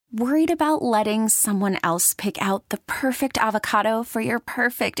Worried about letting someone else pick out the perfect avocado for your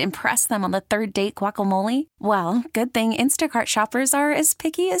perfect impress them on the third date guacamole? Well, good thing Instacart shoppers are as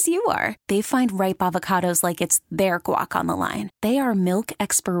picky as you are. They find ripe avocados like it's their guac on the line. They are milk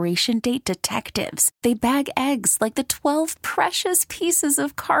expiration date detectives. They bag eggs like the 12 precious pieces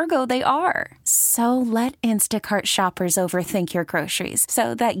of cargo they are. So let Instacart shoppers overthink your groceries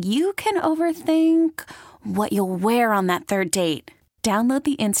so that you can overthink what you'll wear on that third date. Download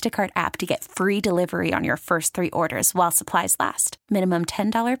the Instacart app to get free delivery on your first 3 orders while supplies last. Minimum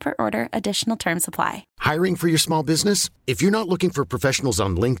 $10 per order. Additional terms apply. Hiring for your small business? If you're not looking for professionals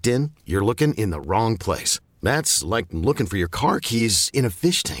on LinkedIn, you're looking in the wrong place. That's like looking for your car keys in a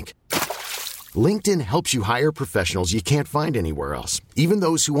fish tank. LinkedIn helps you hire professionals you can't find anywhere else, even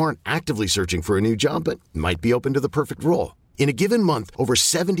those who aren't actively searching for a new job but might be open to the perfect role. In a given month, over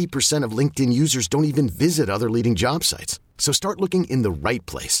 70% of LinkedIn users don't even visit other leading job sites. So start looking in the right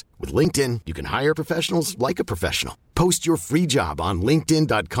place. With LinkedIn, you can hire professionals like a professional. Post your free job on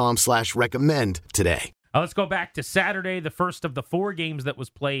linkedin.com/recommend today. Let's go back to Saturday, the first of the 4 games that was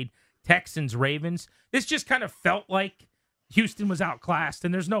played, Texans-Ravens. This just kind of felt like Houston was outclassed,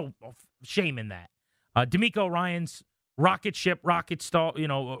 and there's no shame in that. DeMeco Ryans rocket star,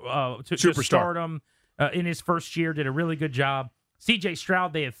 to stardom in his first year, did a really good job. C.J.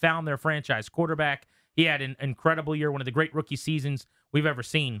 Stroud, they have found their franchise quarterback. He had an incredible year, one of the great rookie seasons we've ever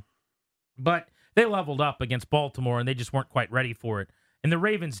seen. But they leveled up against Baltimore, and they just weren't quite ready for it. And the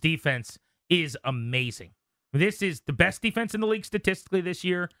Ravens' defense is amazing. This is the best defense in the league statistically this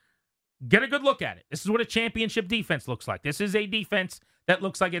year. Get a good look at it. This is what a championship defense looks like. This is a defense that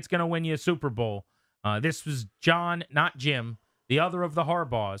looks like it's going to win you a Super Bowl. This was John, not Jim, the other of the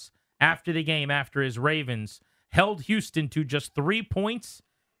Harbaughs, after the game, after his Ravens held Houston to just 3 points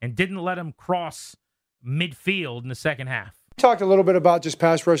and didn't let them cross midfield in the second half. We talked a little bit about just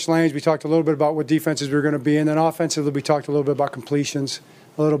pass rush lanes. We talked a little bit about what defenses we were going to be. And then offensively, we talked a little bit about completions,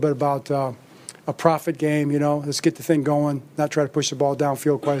 a little bit about a profit game. Let's get the thing going, not try to push the ball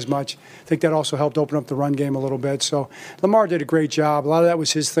downfield quite as much. I think that also helped open up the run game a little bit. So Lamar did a great job. A lot of that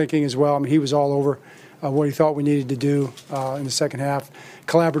was his thinking as well. I mean, he was all over what he thought we needed to do in the second half.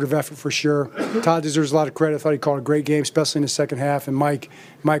 Collaborative effort for sure. Todd deserves a lot of credit. I thought he called a great game, especially in the second half. And Mike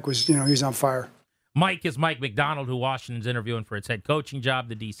was, he was on fire. Mike is Mike McDonald, who Washington's interviewing for its head coaching job,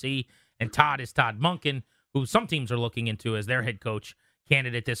 the DC. And Todd is Todd Monken, who some teams are looking into as their head coach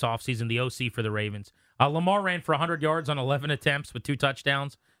candidate this offseason, the OC for the Ravens. Lamar ran for 100 yards on 11 attempts with 2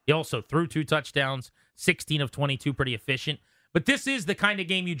 touchdowns. He also threw 2 touchdowns, 16 of 22, pretty efficient. But this is the kind of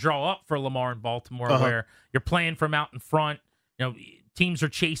game you draw up for Lamar in Baltimore, where you're playing from out in front. Teams are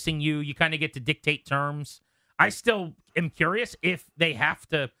chasing you. You kind of get to dictate terms. I still am curious if they have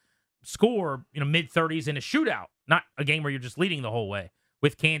to score, mid-30s in a shootout, not a game where you're just leading the whole way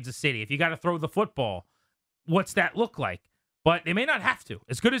with Kansas City. If you got to throw the football, what's that look like? But they may not have to.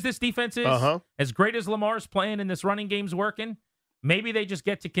 As good as this defense is, as great as Lamar's playing and this running game's working, maybe they just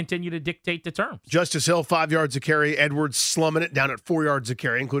get to continue to dictate the terms. Justice Hill, 5 yards a carry. Edwards slumming it down at 4 yards a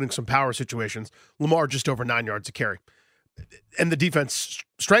carry, including some power situations. Lamar just over 9 yards a carry. And the defense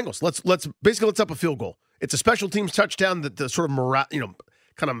strangles. Let's up a field goal. It's a special teams touchdown that the sort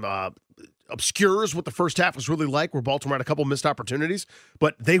of obscures what the first half was really like, where Baltimore had a couple missed opportunities,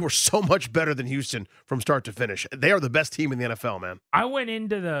 but they were so much better than Houston from start to finish. They are the best team in the NFL, man. I went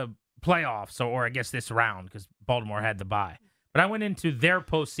into the playoffs, or I guess this round, because Baltimore had the bye. But I went into their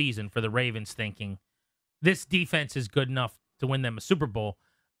postseason for the Ravens thinking this defense is good enough to win them a Super Bowl.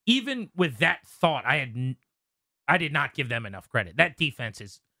 Even with that thought, I did not give them enough credit. That defense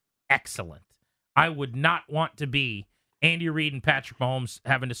is excellent. I would not want to be Andy Reid and Patrick Mahomes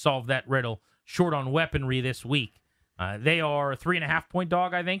having to solve that riddle short on weaponry this week. They are a 3.5-point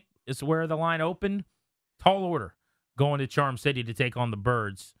dog, I think, is where the line opened. Tall order going to Charm City to take on the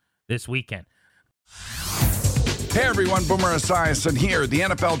Birds this weekend. Hey everyone, Boomer Esiason here. The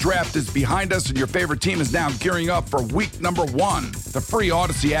NFL Draft is behind us and your favorite team is now gearing up for week number 1. The free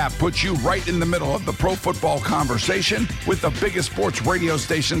Odyssey app puts you right in the middle of the pro football conversation with the biggest sports radio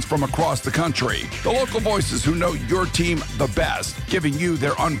stations from across the country. The local voices who know your team the best, giving you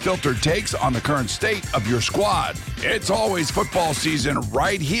their unfiltered takes on the current state of your squad. It's always football season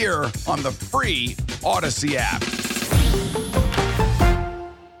right here on the free Odyssey app.